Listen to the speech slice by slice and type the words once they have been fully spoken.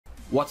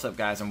What's up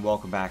guys, and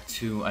welcome back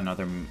to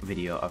another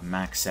video of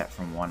max set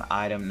from one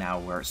item. Now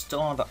we're still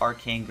on the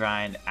arcane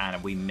grind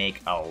and we make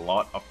a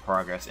lot of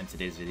progress in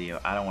today's video.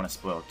 I don't want to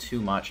spoil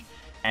too much.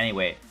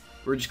 Anyway,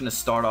 we're just going to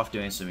start off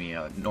doing some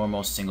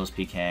normal singles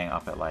PKing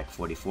up at like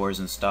 44s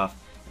and stuff.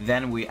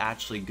 Then we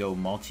actually go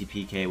multi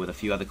PK with a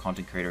few other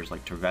content creators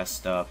like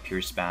Tervesta,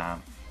 Pure Spam,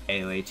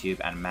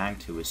 AOATube, and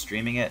Mangt, who is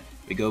streaming it.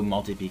 We go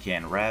multi PK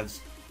and revs.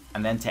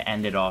 And then to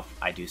end it off,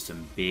 I do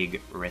some big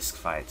risk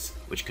fights,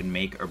 which could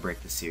make or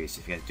break the series.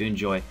 If you guys do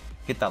enjoy,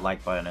 hit that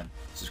like button and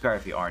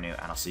subscribe if you are new,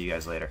 and I'll see you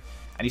guys later.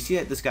 And you see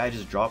that this guy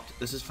just dropped?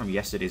 This is from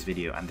yesterday's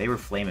video, and they were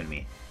flaming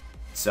me.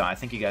 So I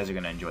think you guys are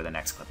going to enjoy the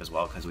next clip as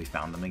well, because we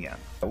found them again.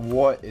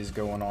 What is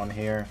going on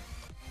here?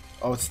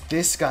 Oh, it's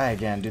this guy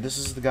again, dude. This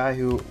is the guy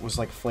who was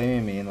like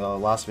flaming me in the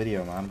last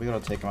video, man. We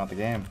gotta take him out the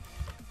game.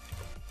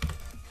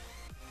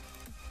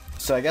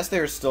 So I guess they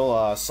were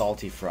still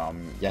salty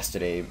from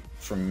yesterday,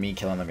 from me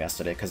killing them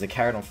yesterday, because they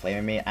carried on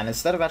flaming me, and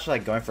instead of actually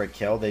like going for a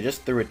kill, they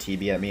just threw a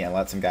TB at me and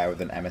let some guy with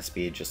an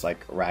MSB just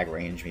like rag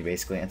range me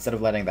basically, instead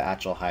of letting the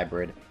actual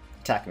hybrid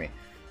attack me.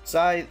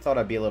 So I thought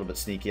I'd be a little bit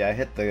sneaky. I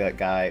hit the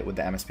guy with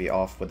the MSB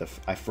off with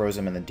I froze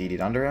him and then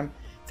DD'd under him.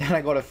 Then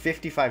I got a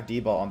 55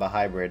 D-ball on the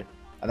hybrid,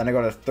 and then I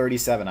got a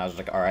 37. I was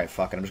like, alright,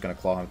 fuck it, I'm just gonna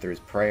claw him through his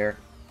prayer.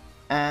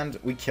 And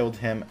we killed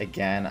him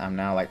again. I'm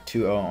now like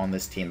 2-0 on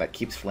this team that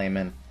keeps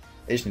flaming.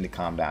 They just need to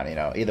calm down, you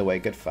know. Either way,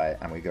 good fight,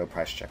 and we go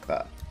price check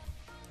that.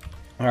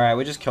 Alright,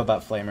 we just killed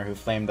that flamer who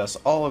flamed us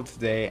all of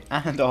today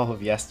and all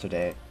of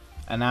yesterday.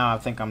 And now I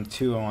think I'm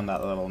 2-0 on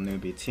that little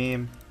newbie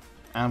team.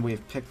 And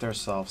we've picked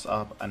ourselves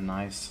up a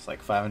nice,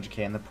 like, 500k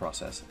in the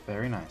process.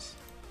 Very nice.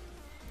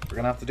 We're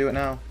gonna have to do it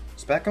now.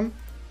 Spec him.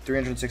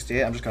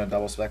 368. I'm just gonna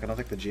double spec. I don't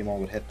think the Gmaul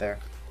would hit there.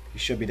 He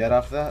should be dead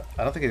after that.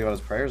 I don't think he got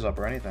his prayers up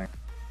or anything.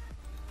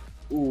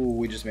 Ooh,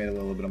 we just made a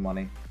little bit of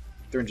money.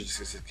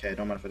 366k,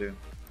 don't mind if I do.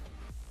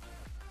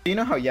 You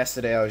know how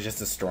yesterday I was just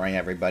destroying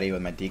everybody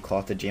with my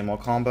decloth to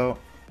Gmaul combo?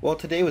 Well,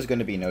 today was going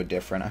to be no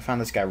different. I found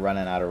this guy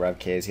running out of rev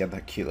Ks. He had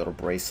that cute little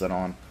bracelet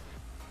on.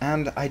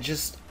 And I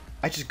just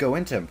go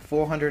into him.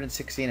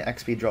 416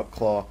 XP drop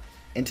claw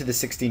into the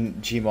 16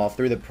 Gmaul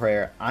through the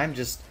prayer. I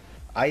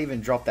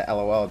even dropped the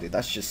LOL, dude.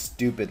 That's just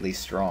stupidly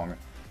strong.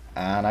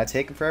 And I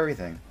take him for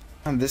everything.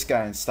 And this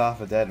guy in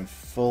Staff of Dead and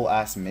full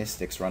ass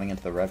mystics running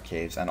into the rev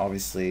caves, and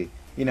obviously,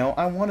 you know,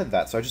 I wanted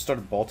that, so I just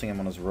started bolting him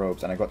on his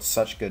robes, and I got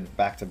such good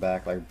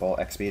back-to-back like bolt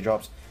XP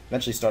drops.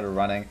 Eventually started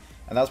running,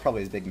 and that was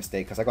probably his big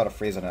mistake, because I got a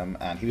freeze on him,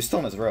 and he was still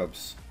in his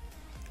robes.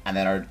 And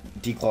then our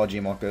declaw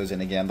Gmaul goes in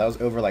again. That was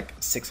over like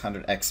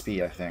 600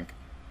 XP, I think.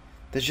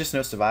 There's just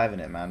no surviving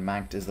it, man.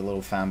 Mangt is the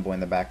little fanboy in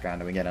the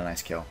background, and we get a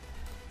nice kill.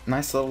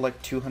 Nice little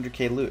like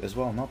 200k loot as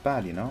well, not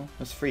bad, you know?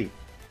 It's free.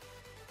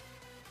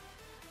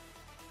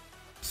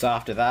 So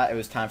after that, it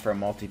was time for a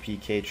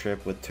multi-PK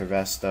trip with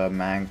Tervesta,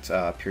 Mangt,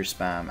 Pure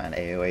Spam, and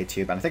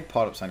AOATube. And I think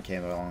Pot-Up-Sun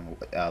came along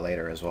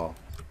later as well.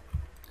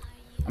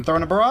 I'm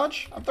throwing a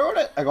barrage. I'm throwing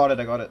it. I got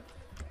it.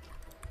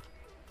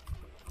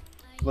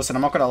 Listen,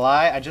 I'm not gonna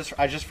lie. I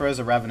just froze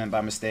a Revenant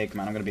by mistake,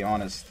 man. I'm gonna be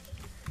honest.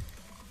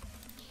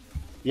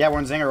 Yeah, we're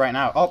in Zinger right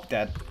now. Oh,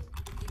 dead.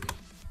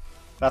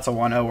 That's a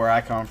 1-0 where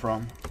I come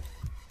from.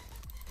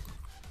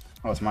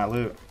 Oh, it's my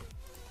loot.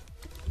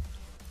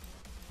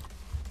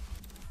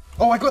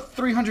 Oh, I got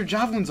 300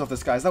 javelins off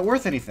this guy. Is that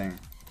worth anything?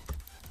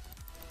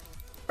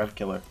 Rev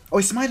killer. Oh,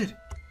 he smited.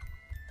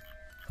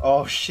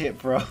 Oh, shit,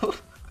 bro.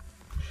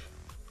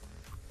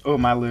 Oh,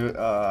 my loot.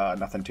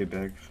 Nothing too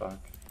big. Fuck.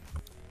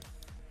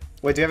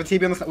 Wait, do we have a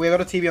TB on this? We got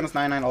a TB on this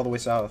 99 all the way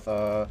south.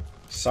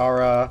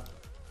 Sarah.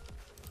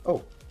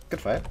 Oh,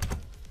 good fight.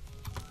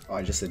 Oh,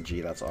 I just said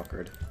G. That's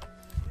awkward.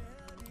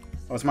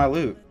 Oh, it's my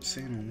loot.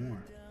 Say no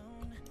more.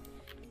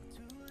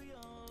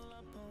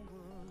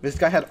 This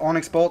guy had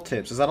Onyx bolt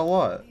tips. Is that a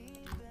lot?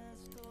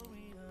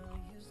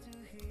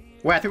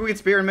 Wait, I think we can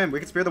spear him in. We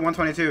can spear the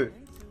 122.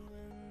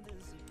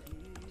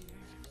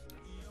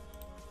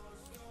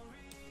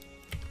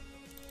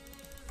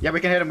 Yeah, we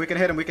can hit him. We can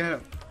hit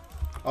him.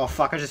 Oh,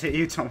 fuck. I just hit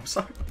you, Tom. I'm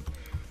sorry.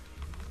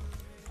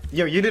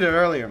 Yo, you did it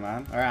earlier,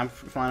 man. Alright, I'm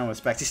flying with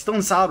specs. He's still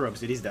in solid ropes,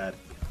 dude. He's dead.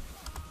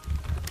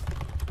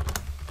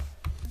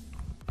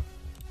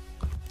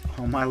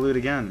 Oh, my loot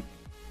again.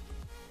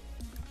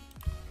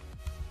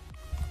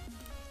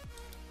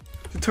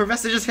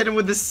 Tervesta just hit him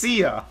with the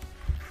Sia.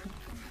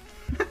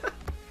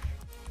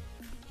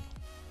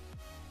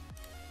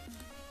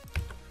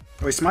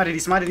 Oh, he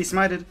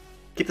smited.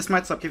 Keep the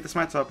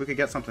smites up, we could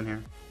get something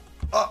here.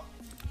 Oh!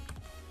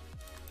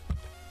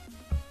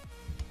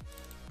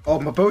 Oh,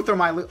 both are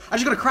my loot. I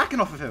just got a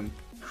Kraken off of him.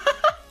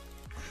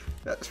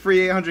 That's free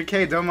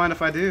 800k, don't mind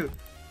if I do.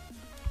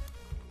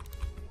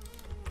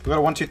 We got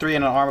a 1-2-3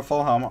 and an armor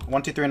full helm.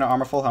 1-2-3 and an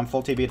armor full helm,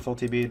 full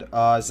TB'd.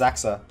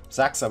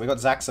 Zaxa, we got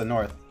Zaxa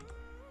north.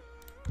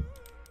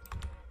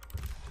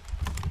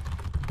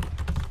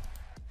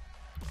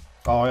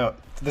 Oh, yeah.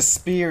 The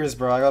spears,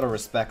 bro. I gotta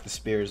respect the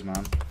spears,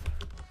 man.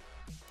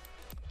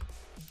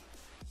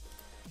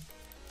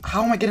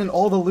 How am I getting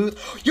all the loot?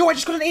 Yo, I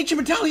just got an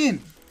ancient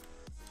medallion!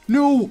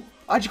 No!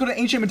 I just got an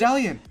ancient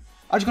medallion!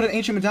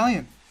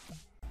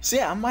 So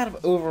yeah, I might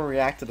have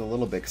overreacted a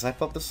little bit because I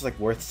thought this was like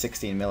worth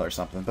 16 mil or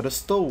something, but it's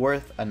still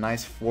worth a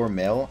nice 4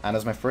 mil, and it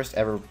was my first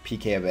ever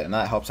PK of it, and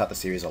that helps out the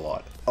series a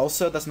lot.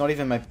 Also, that's not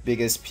even my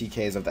biggest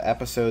PKs of the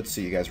episode, so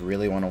you guys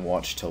really want to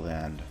watch till the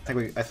end.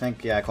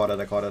 Yeah, I caught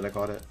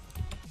it.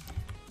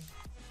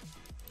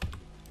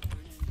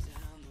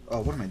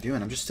 Oh, what am I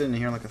doing? I'm just sitting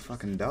here like a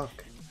fucking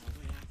duck.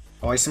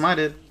 Oh, I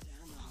smited.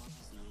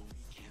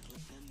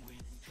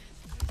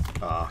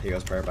 Ah, he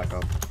goes prayer back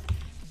up.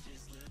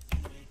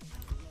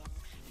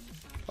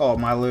 Oh,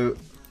 my loot.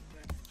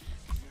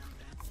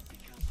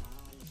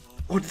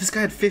 Oh, this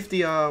guy had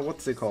 50,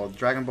 what's it called?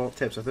 Dragon Bolt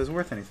tips, if it's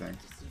worth anything.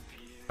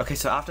 Okay,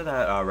 so after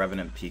that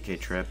Revenant PK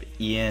trip,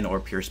 Ian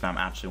or Pure Spam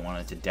actually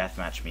wanted to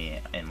deathmatch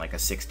me in like a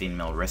 16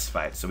 mil wrist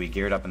fight. So we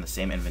geared up in the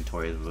same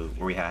inventory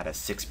where we had a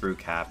 6 brew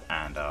cap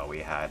and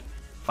we had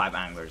 5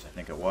 anglers, I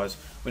think it was.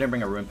 We didn't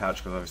bring a rune pouch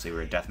because obviously we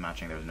were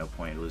deathmatching. There was no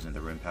point in losing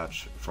the rune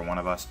pouch for one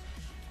of us.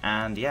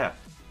 And yeah,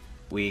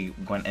 we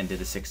went and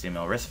did a 16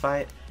 mil wrist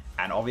fight.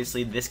 And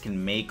obviously this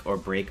can make or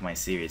break my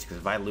series, because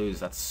if I lose,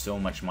 that's so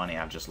much money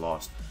I've just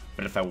lost.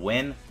 But if I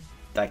win,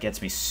 that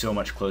gets me so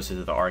much closer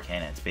to the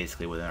arcane, and it's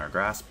basically within our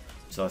grasp.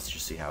 So let's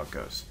just see how it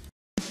goes.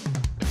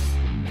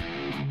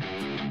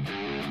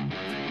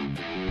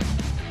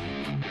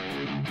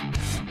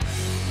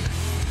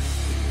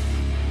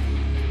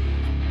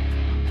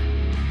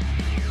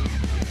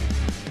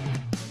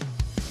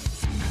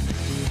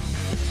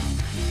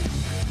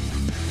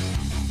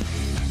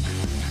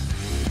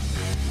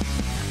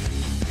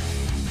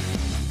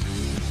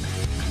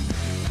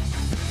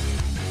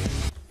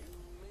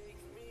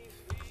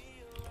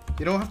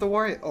 You don't have to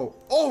worry.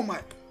 Oh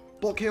my!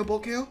 Bolt KO.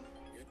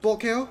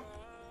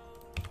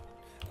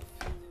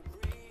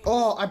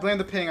 Oh, I blame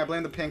the ping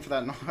for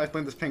that. No, I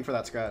blame this ping for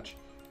that scratch.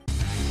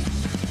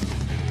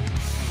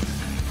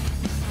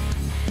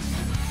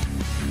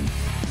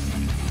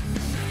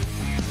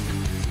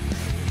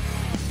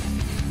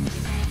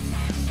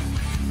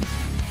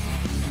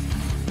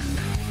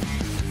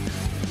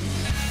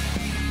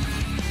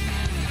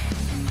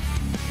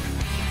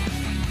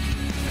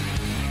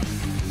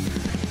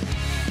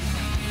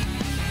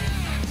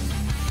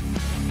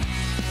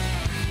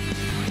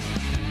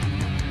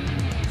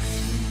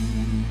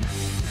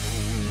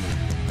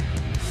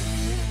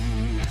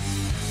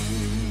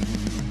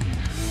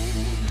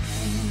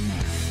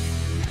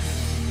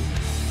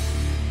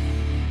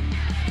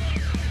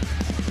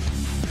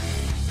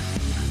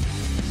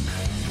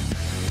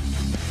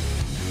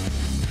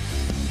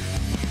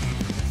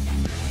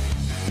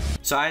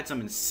 So I had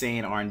some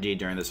insane RNG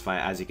during this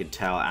fight, as you could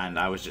tell, and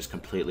I was just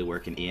completely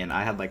working Ian.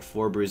 I had like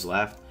 4 brews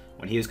left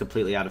when he was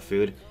completely out of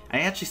food, and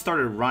he actually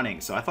started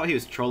running, so I thought he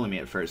was trolling me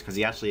at first, because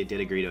he actually did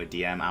agree to a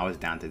DM. I was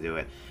down to do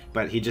it,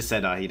 but he just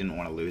said he didn't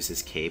want to lose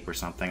his cape or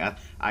something.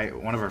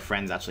 One of our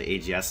friends actually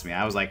AGS'd me.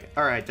 I was like,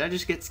 alright, did I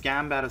just get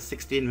scammed out of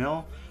 16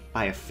 mil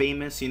by a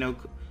famous, you know,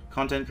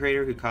 content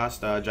creator who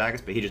cost Jagus?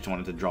 But he just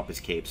wanted to drop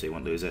his cape so he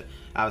wouldn't lose it.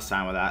 I was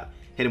fine with that.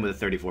 Hit him with a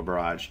 34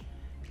 barrage,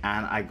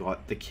 and I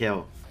got the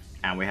kill.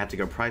 And we had to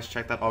go price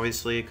check that,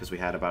 obviously, because we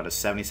had about a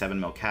 77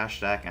 mil cash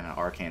stack, and an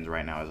Arcane's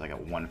right now is like at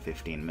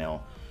 115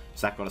 mil.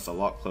 So that got us a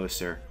lot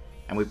closer,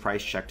 and we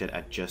price checked it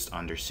at just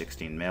under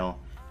 16 mil.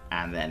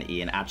 And then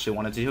Ian actually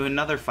wanted to do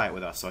another fight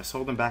with us, so I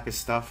sold him back his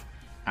stuff,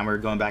 and we were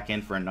going back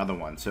in for another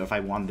one. So if I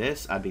won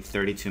this, I'd be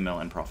 32 mil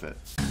in profit.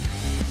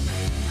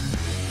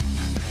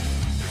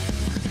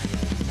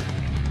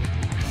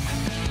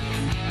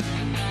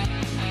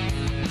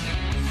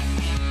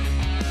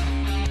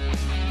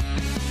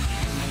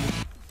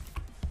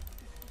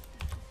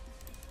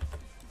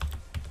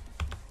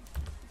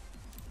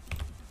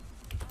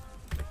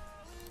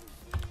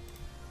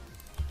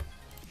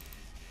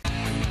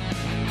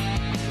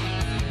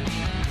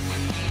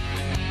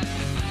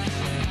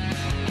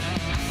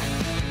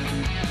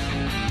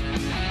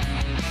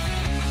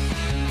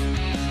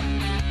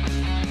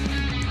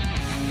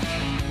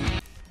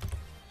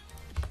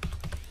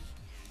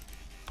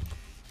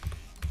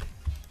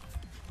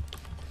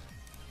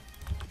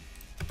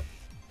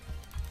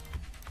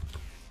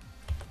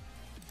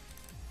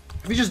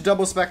 If you just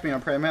double spec me on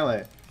Prey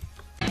Melee.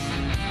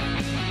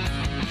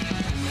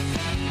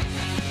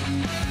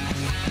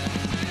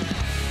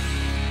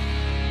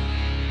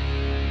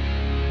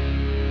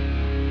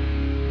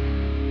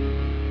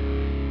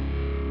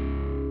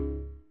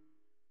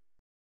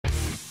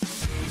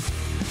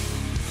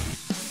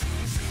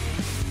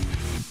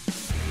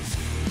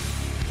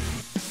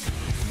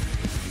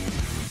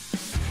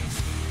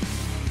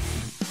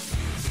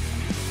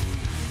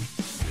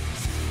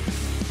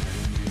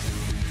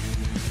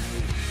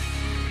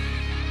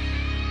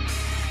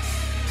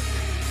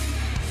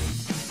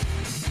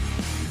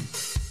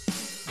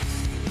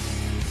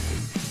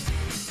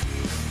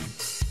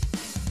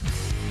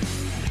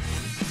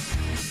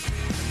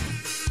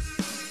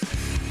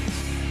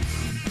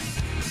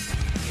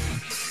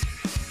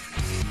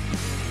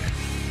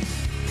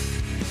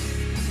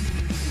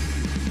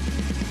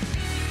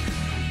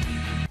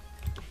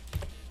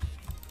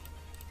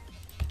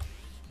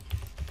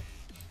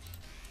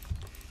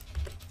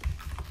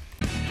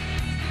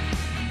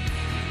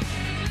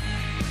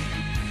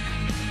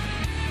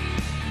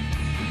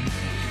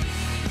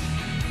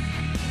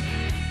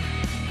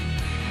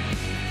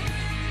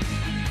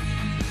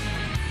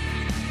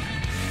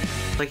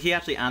 Like, he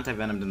actually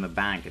anti-venomed in the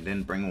bank and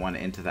didn't bring one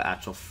into the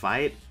actual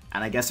fight,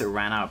 and I guess it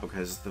ran out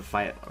because the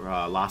fight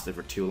lasted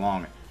for too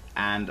long.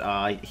 And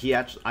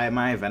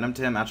my venom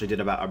to him actually did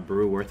about a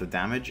brew worth of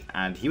damage,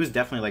 and he was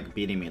definitely like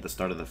beating me at the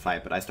start of the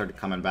fight, but I started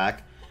coming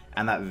back,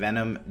 and that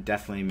venom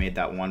definitely made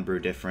that one brew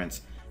difference,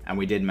 and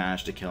we did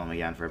manage to kill him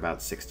again for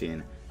about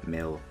 16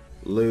 mil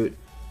loot.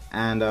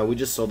 And we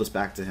just sold this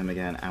back to him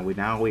again, and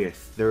we are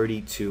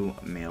 32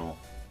 mil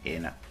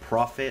in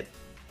profit.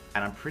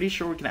 And I'm pretty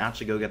sure we can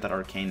actually go get that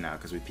arcane now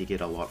because we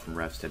PK'd a lot from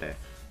revs today.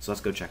 So let's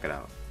go check it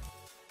out.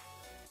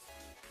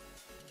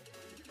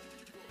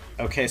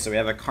 Okay, so we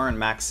have a current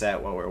max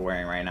set, what we're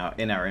wearing right now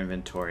in our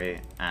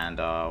inventory, and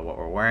what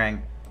we're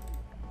wearing.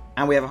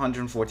 And we have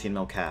 114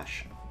 mil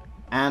cash.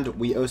 And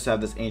we also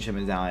have this ancient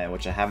medallion,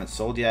 which I haven't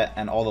sold yet,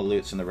 and all the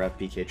loots in the rev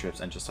PK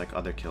trips and just like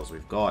other kills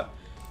we've got.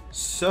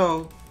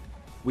 So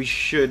we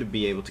should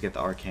be able to get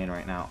the arcane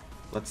right now.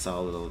 Let's sell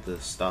a little of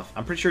this stuff.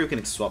 I'm pretty sure we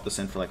can swap this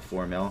in for like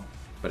 4 mil,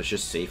 but it's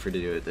just safer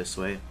to do it this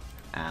way.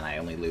 And I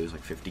only lose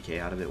like 50k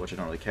out of it, which I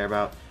don't really care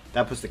about.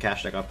 That puts the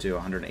cash deck up to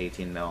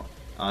 118 mil.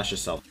 Let's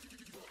just sell.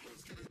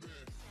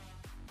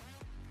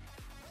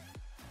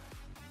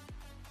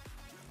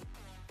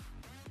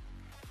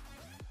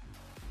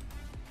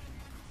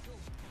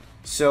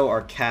 So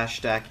our cash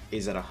stack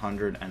is at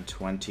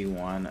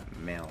 121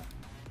 mil.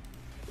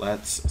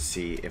 Let's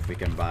see if we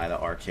can buy the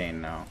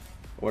arcane now.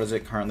 What is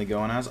it currently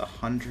going as?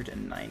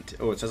 190.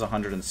 Oh, it says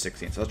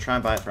 116. So let's try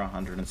and buy it for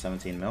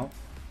 117 mil.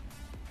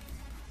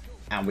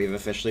 And we've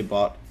officially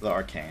bought the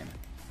arcane.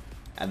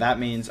 And that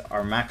means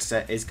our max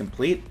set is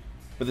complete,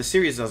 but the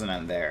series doesn't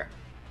end there.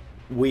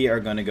 We are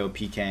going to go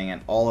PKing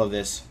and all of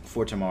this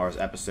for tomorrow's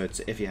episode.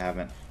 So if you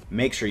haven't,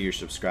 make sure you're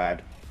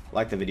subscribed.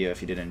 Like the video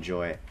if you did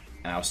enjoy it.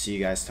 And I'll see you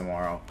guys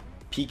tomorrow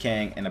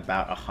PKing in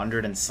about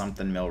 100 and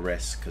something mil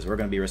risk, because we're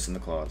going to be risking the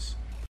claws.